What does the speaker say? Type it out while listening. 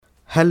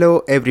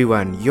Hello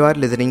everyone, you are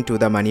listening to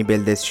the Money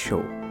Builders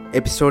Show.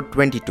 Episode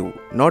 22.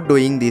 Not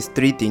doing these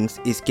 3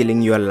 things is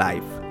killing your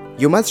life.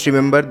 You must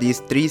remember these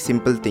 3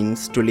 simple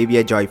things to live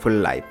a joyful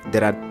life.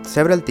 There are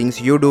several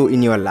things you do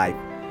in your life,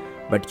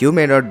 but you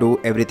may not do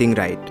everything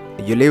right.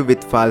 You live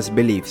with false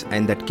beliefs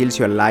and that kills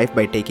your life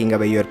by taking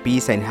away your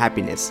peace and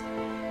happiness.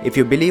 If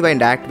you believe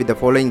and act with the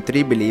following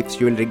 3 beliefs,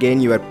 you will regain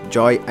your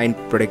joy and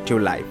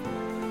productive life.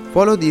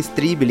 Follow these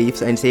 3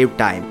 beliefs and save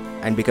time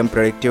and become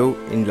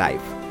productive in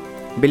life.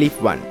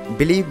 Belief 1.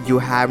 Believe you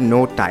have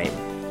no time.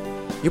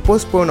 You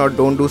postpone or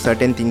don't do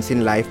certain things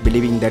in life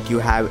believing that you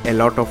have a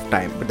lot of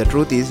time, but the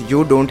truth is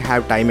you don't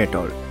have time at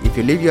all. If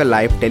you live your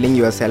life telling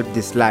yourself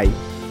this lie,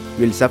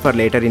 you will suffer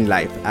later in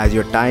life as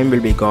your time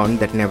will be gone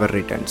that never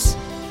returns.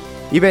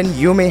 Even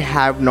you may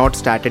have not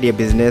started a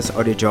business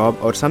or a job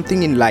or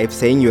something in life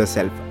saying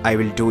yourself, I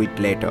will do it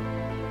later.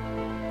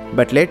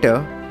 But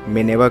later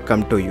may never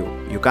come to you.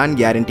 You can't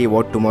guarantee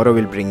what tomorrow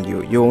will bring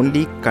you. You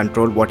only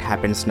control what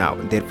happens now.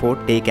 Therefore,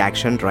 take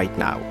action right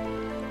now.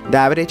 The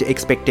average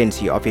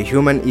expectancy of a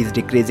human is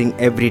decreasing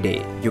every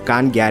day. You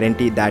can't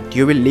guarantee that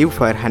you will live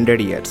for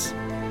 100 years.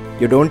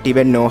 You don't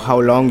even know how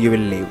long you will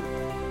live.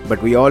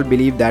 But we all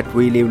believe that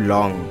we live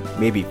long,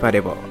 maybe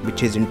forever,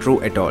 which isn't true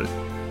at all.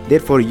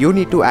 Therefore, you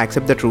need to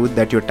accept the truth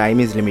that your time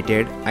is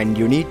limited and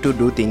you need to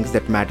do things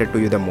that matter to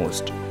you the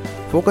most.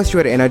 Focus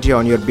your energy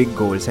on your big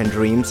goals and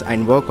dreams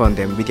and work on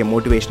them with a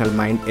motivational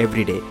mind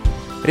every day.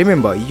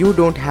 Remember, you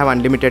don't have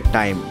unlimited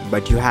time,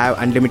 but you have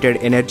unlimited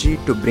energy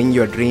to bring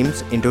your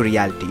dreams into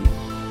reality.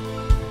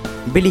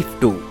 Belief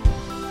 2.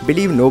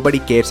 Believe nobody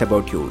cares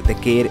about you, they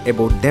care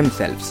about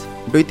themselves.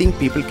 Do you think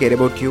people care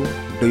about you?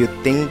 Do you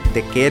think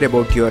they care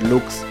about your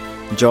looks,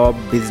 job,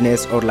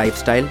 business or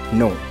lifestyle?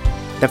 No.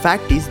 The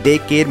fact is they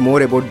care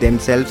more about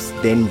themselves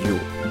than you.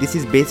 This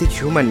is basic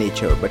human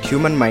nature, but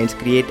human minds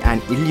create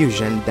an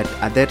illusion that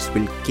others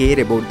will care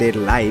about their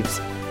lives,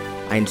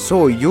 and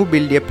so you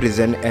build a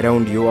prison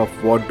around you of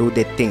what do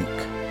they think.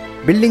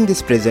 Building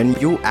this prison,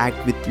 you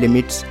act with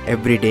limits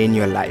every day in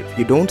your life.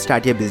 You don't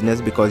start a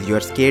business because you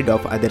are scared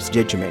of others'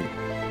 judgment.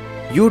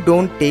 You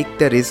don't take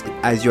the risk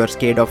as you are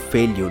scared of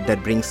failure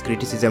that brings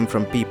criticism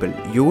from people.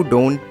 You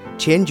don't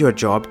change your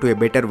job to a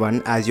better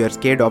one as you are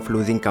scared of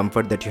losing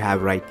comfort that you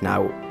have right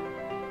now.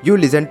 You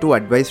listen to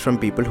advice from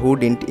people who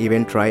didn't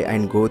even try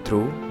and go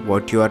through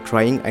what you are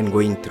trying and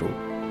going through.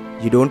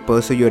 You don't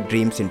pursue your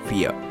dreams in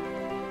fear.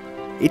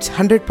 It's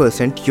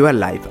 100% your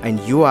life and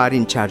you are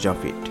in charge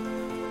of it.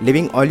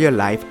 Living all your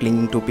life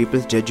clinging to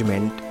people's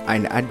judgment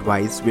and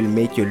advice will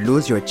make you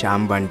lose your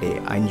charm one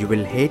day and you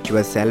will hate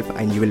yourself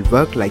and you will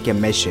work like a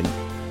machine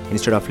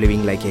instead of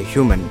living like a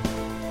human.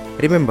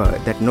 Remember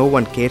that no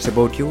one cares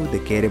about you, they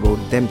care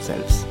about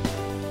themselves.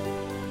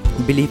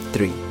 Belief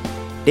 3.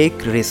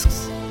 Take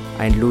risks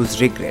and lose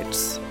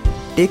regrets.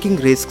 Taking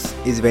risks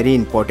is very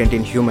important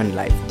in human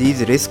life.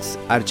 These risks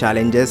are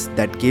challenges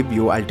that give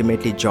you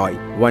ultimately joy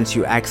once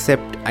you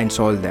accept and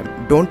solve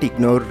them. Don't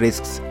ignore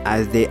risks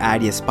as they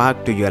add a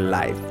spark to your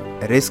life.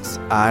 Risks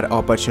are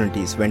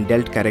opportunities when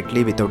dealt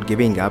correctly without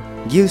giving up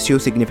gives you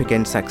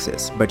significant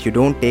success, but you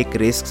don't take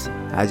risks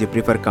as you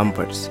prefer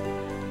comforts.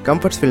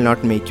 Comforts will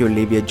not make you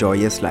live a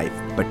joyous life,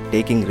 but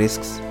taking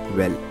risks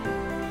will.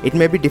 It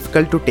may be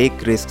difficult to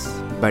take risks,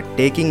 but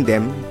taking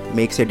them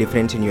makes a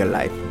difference in your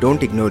life.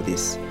 Don't ignore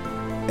this.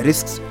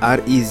 Risks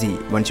are easy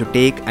once you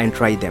take and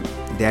try them.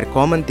 They are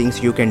common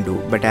things you can do,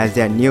 but as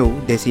they are new,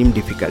 they seem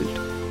difficult.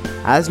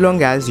 As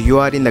long as you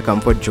are in the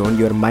comfort zone,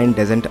 your mind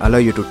doesn't allow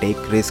you to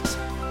take risks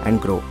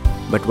and grow.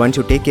 But once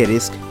you take a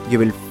risk, you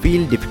will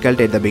feel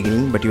difficult at the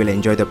beginning, but you will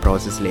enjoy the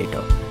process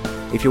later.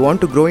 If you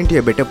want to grow into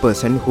a better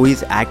person who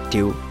is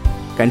active,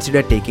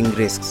 consider taking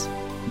risks.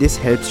 This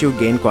helps you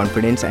gain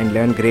confidence and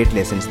learn great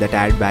lessons that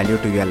add value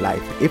to your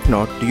life. If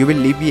not, you will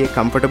live a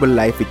comfortable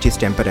life which is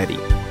temporary,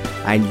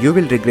 and you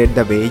will regret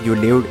the way you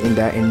lived in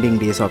the ending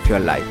days of your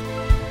life.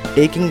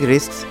 Taking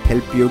risks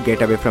help you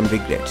get away from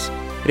regrets.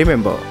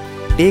 Remember,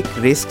 take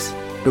risks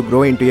to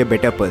grow into a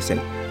better person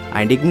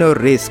and ignore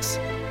risks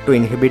to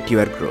inhibit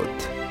your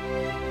growth.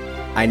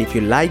 And if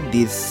you like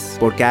this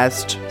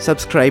podcast,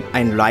 subscribe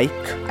and like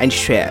and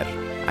share.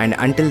 And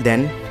until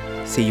then,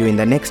 see you in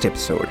the next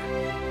episode.